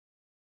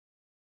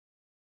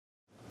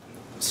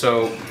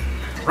So,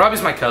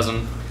 Robby's my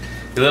cousin.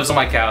 He lives on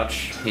my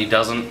couch. He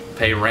doesn't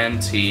pay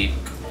rent. He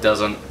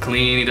doesn't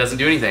clean. He doesn't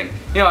do anything.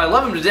 You know, I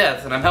love him to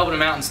death, and I'm helping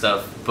him out and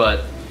stuff.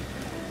 But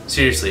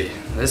seriously,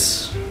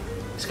 he's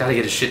got to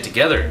get his shit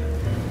together.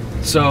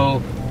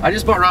 So, I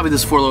just bought Robby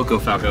this Four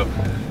Loko Falco.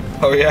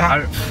 Oh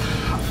yeah?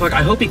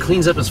 I hope he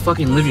cleans up his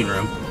fucking living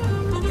room.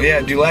 Yeah,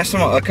 dude, last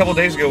time, a couple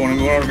days ago when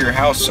we went over to your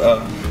house,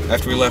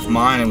 after we left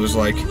mine, it was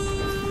like,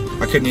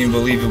 I couldn't even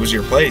believe it was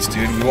your place,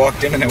 dude. We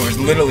walked in and there was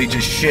literally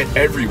just shit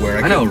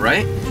everywhere. I know,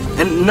 right?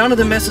 And none of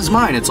the mess is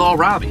mine, it's all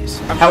Robby's.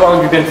 How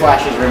long have you been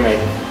Flash's roommate?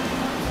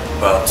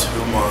 About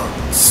 2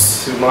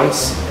 months. 2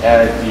 months.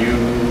 Do you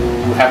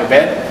have a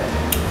bed?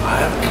 I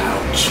have a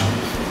couch.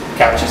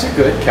 Couches are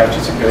good,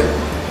 couches are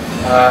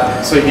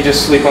good. So you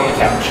just sleep on the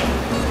couch?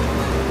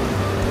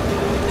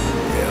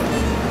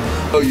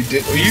 Oh, you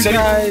did? Well, you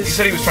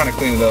said he was trying to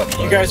clean it up.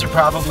 You guys are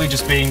probably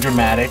just being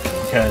dramatic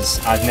because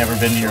I've never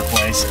been to your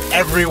place.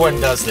 Everyone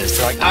does this.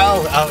 They're like,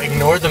 I'll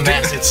ignore the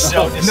mess. It's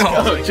so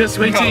disgusting. No, just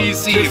wait till you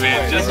see,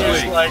 man. Just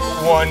There's wait. like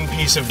one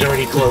piece of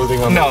dirty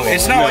clothing on the wall. No,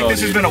 it's not like this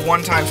has been a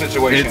one-time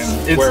situation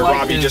where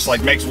like Robby just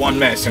like makes one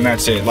mess and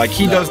that's it. Like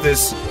he does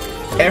this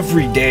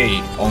every day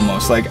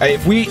almost. Like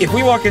if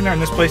we walk in there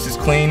and this place is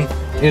clean,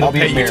 I'll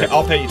pay you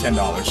 $10.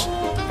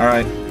 All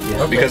right.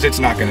 Yeah, because it's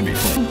not going to be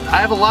clean. I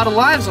have a lot of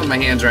lives on my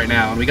hands right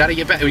now, and we got to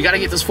get back. We got to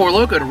get this Four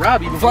Loko to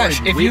Robby before Flash,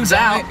 if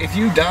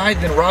you died,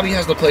 then Robby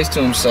has the place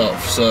to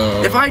himself.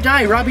 So if I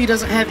die, Robby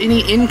doesn't have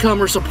any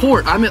income or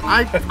support.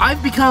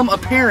 I've become a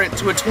parent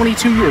to a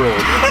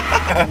 22-year-old.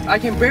 I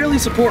can barely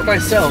support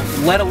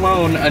myself, let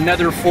alone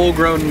another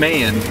full-grown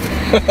man.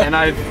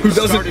 And who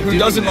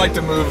doesn't like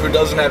to move, who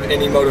doesn't have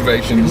any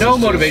motivation. No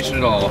motivation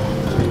at all.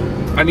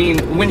 I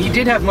mean, when he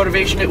did have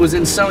motivation, it was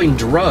in selling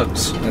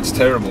drugs. That's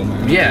terrible,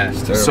 man. Yeah,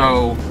 That's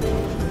terrible.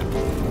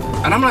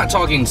 so... And I'm not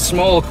talking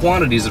small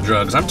quantities of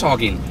drugs, I'm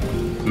talking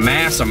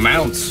mass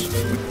amounts.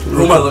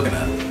 Who am I looking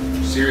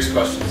at? Serious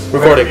questions.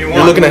 Recording.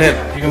 You're looking at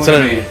him. You can look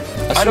at me.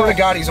 I swear to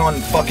God, he's on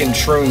fucking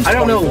shrooms. I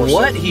don't know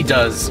what he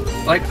does.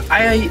 Like,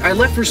 I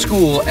left for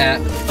school at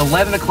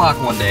 11 o'clock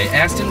one day,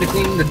 asked him to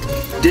clean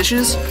the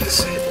dishes.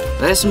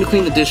 I asked him to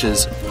clean the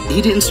dishes.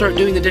 He didn't start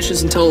doing the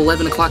dishes until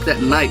 11 o'clock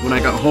that night when I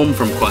got home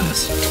from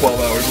class. 12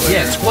 hours later.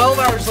 Yeah, 12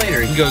 hours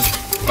later. He goes,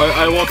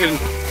 I walk in,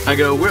 I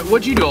go,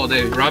 what'd you do all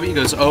day, Robby? He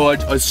goes, oh,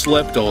 I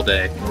slept all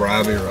day.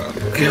 Robby.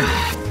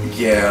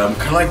 Yeah, I'm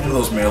kind of like one of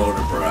those mail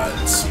order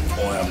brides.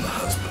 Only I'm the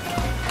husband.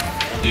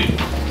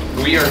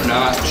 Dude, we are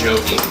not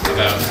joking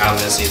about how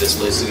messy this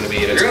place is going to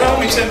be. You're gonna owe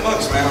me $10,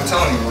 man. I'm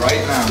telling you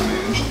right now,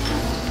 man.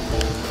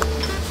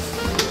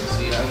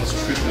 See, I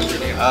almost tripped over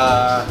there.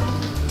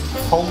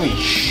 Holy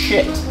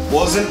shit. I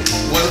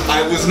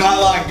was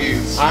not lying to you.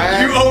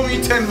 You owe me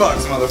 $10,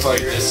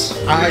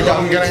 motherfucker.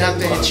 I'm gonna have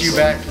to hit you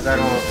back because I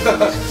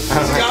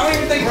don't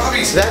even think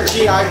Robby's That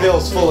GI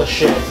bill's full of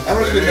shit. I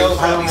don't even know if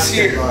I don't Robby's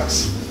have here.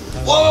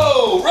 $10.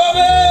 Whoa,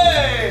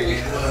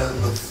 Robby!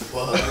 What the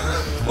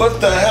fuck?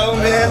 What the hell,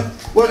 man?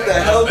 What the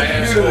hell did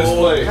you do to this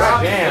place?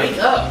 Robby,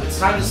 wake up. It's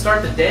time to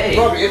start the day.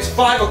 Robby, it's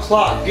 5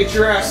 o'clock. Get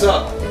your ass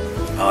up.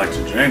 I like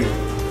to drink,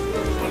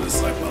 but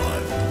it's like my life.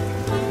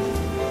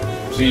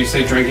 So you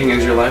say drinking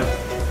is your life?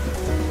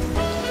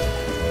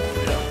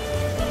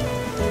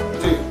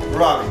 Dude,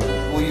 Robby,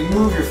 will you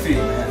move your feet,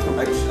 man?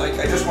 I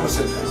just want to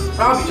sit down.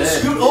 Robby, just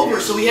scoot over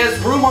so he has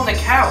room on the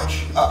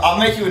couch. I'll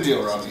make you a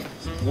deal, Robby.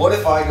 What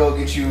if I go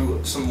get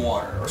you some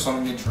water or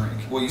something to drink?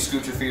 Will you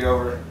scoot your feet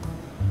over?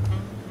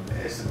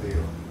 It's a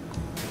deal.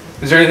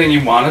 Is there anything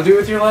you want to do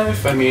with your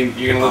life? I mean,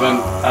 you're gonna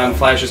live on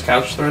Flash's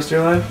couch the rest of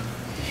your life?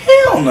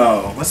 Hell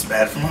no. That's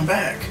bad for my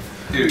back.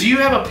 Dude, Do you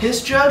have a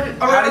piss jug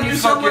around you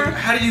somewhere?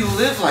 How do you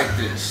live like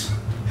this?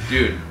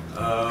 Dude.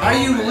 How do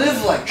you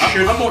live like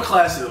this? I'm more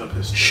classy than a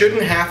pistol.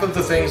 Shouldn't half of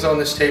the things on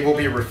this table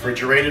be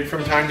refrigerated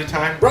from time to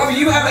time? Robby,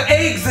 you have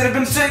eggs that have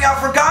been sitting out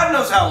for God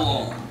knows how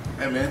long.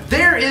 Hey, man.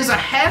 There is a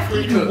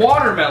half-eaten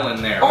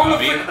watermelon there, On the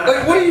Robby.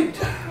 like, what are you?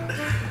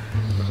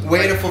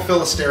 Way to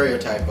fulfill a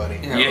stereotype, buddy.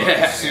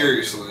 Yeah.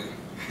 Seriously.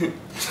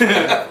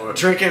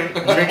 Drinking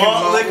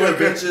Malt liquor,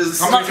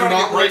 bitches. I'm not trying to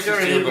get Malt liquor racist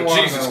and here, eating but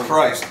Jesus watermelon.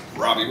 Christ,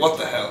 Robby, what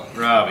the hell?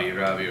 Robby.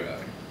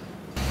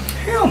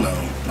 Hell no.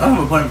 I don't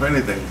have a plan for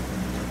anything.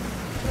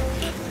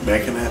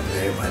 Making that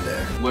day by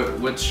day.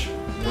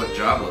 What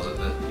job was it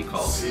that he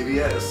called?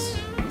 CBS.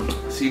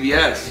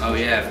 CBS. Oh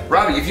yeah.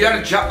 Robby, if you had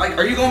a job, like,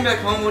 are you going back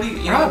home? What do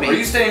you know, Robby. are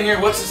you staying here?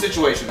 What's the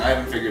situation? I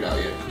haven't figured out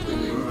yet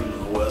completely. We're on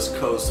the West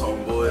Coast,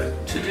 homeboy.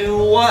 To do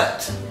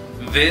what?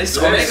 This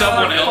on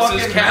someone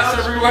else's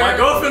couch? My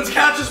girlfriend's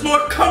couch is more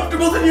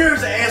comfortable than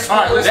yours, asshole.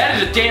 Alright, listen.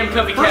 That is a damn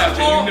comfy couch,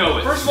 and you know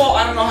it. First of all,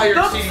 I don't know how you're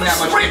The exceeding that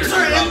much springs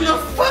energy, are in the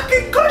Robby.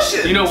 fucking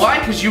cushion. You know why?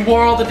 Because you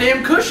wore all the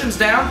damn cushions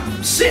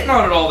down, sitting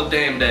on it all the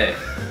damn day.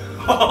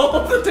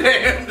 all the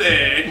damn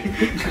day.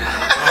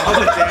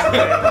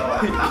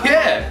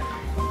 Yeah.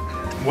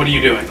 What are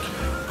you doing?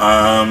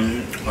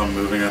 I'm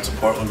moving out to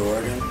Portland,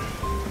 Oregon.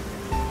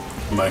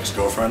 My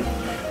ex-girlfriend.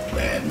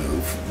 Bad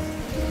move.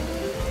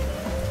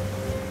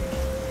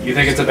 You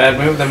think it's a bad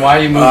move? Then why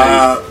are you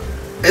moving?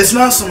 It's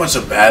not so much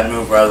a bad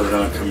move rather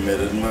than a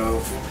committed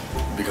move.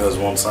 because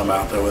once I'm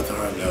out there with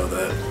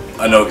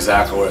her, I know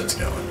exactly where it's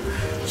going.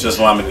 She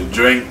doesn't want me to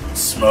drink,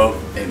 smoke,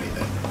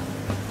 anything.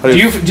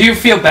 Do you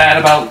feel bad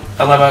about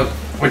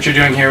what you're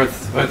doing here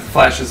with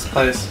Flash's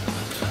place?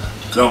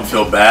 Don't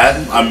feel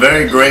bad. I'm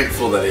very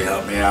grateful that he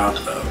helped me out,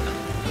 though.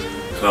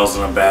 Because I was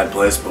in a bad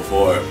place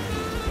before.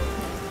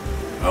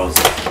 I was...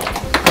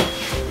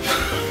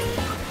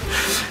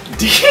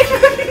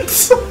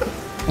 Demons!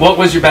 What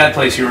was your bad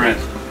place you were in?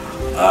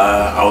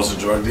 I was a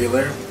drug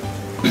dealer.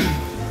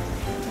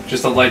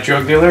 Just a light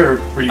drug dealer, or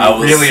were you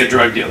really a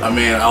drug dealer? I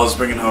mean, I was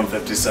bringing home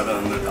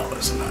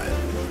 $5,700 a night.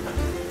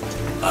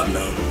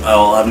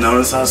 I've known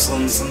his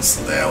hustling since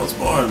the day I was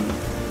born.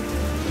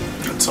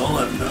 That's all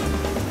I've known.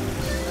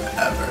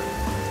 Ever.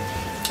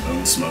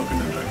 And smoking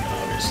and drinking,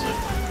 obviously.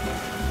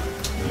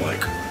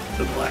 Like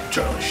the Black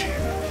Charlie Sheen.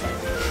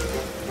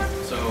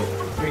 So,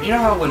 you know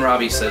how when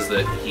Robby says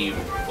that he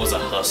was a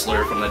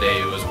hustler from the day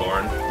he was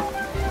born?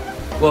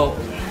 Well,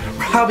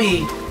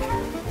 Robby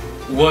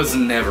was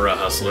never a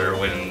hustler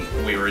when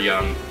we were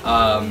young.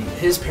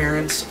 His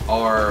parents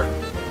are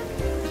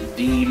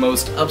the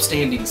most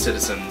upstanding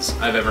citizens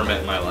I've ever met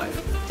in my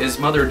life. His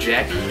mother,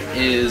 Jackie,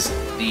 is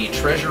the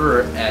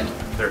treasurer at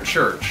their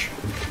church,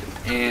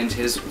 and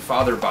his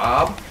father,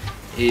 Bob,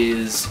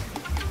 is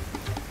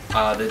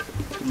the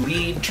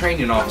lead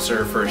training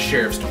officer for a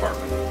sheriff's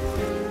department.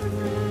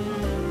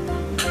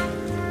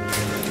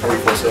 Are we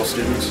full sale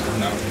students?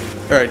 No.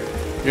 Alright,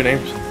 your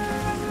names?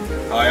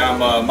 Hi,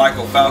 I'm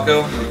Michael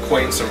Falco, an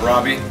acquaintance of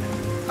Robby.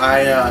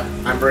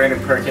 I'm Brandon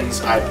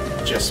Perkins. I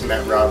just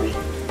met Robby.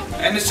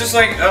 And it's just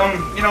like,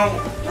 you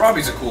know,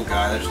 Robby's a cool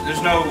guy.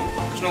 There's no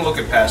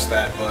looking past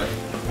that, but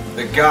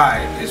the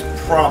guy is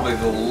probably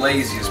the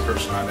laziest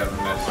person I've ever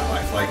met in my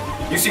life. Like,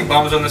 you see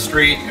bums on the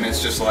street, and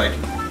it's just like,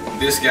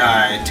 this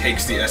guy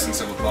takes the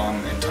essence of a bum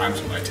and times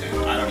it by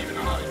 10. I don't even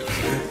know how he does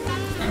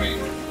it. I mean,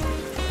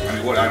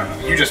 what? I don't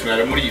know. You just met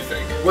him. What do you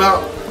think?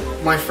 Well,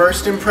 my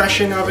first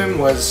impression of him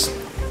was,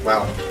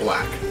 well,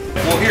 black.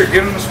 Well, here,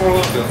 give him his 4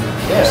 Loko.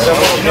 Yeah. So,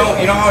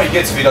 you know how he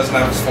gets if he doesn't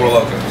have his 4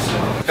 Lokos.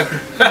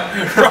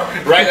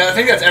 Right? I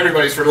think that's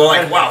everybody's for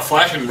like, wow,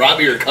 Flash and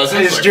Robby are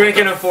cousins. He's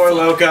drinking a 4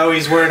 Loko.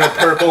 He's wearing a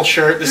purple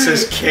shirt that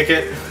says "Kick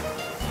It."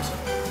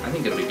 I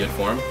think it'll be good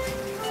for him.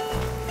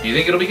 Do you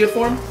think it'll be good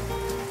for him?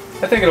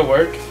 I think it'll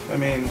work. I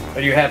mean,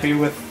 are you happy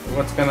with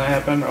what's gonna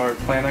happen or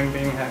planning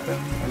being happen?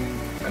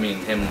 I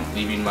mean, him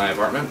leaving my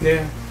apartment?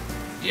 Yeah.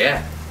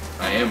 Yeah,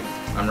 I am.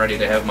 I'm ready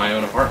to have my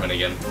own apartment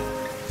again.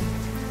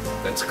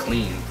 That's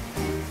clean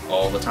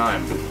all the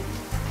time,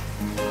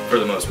 for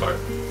the most part.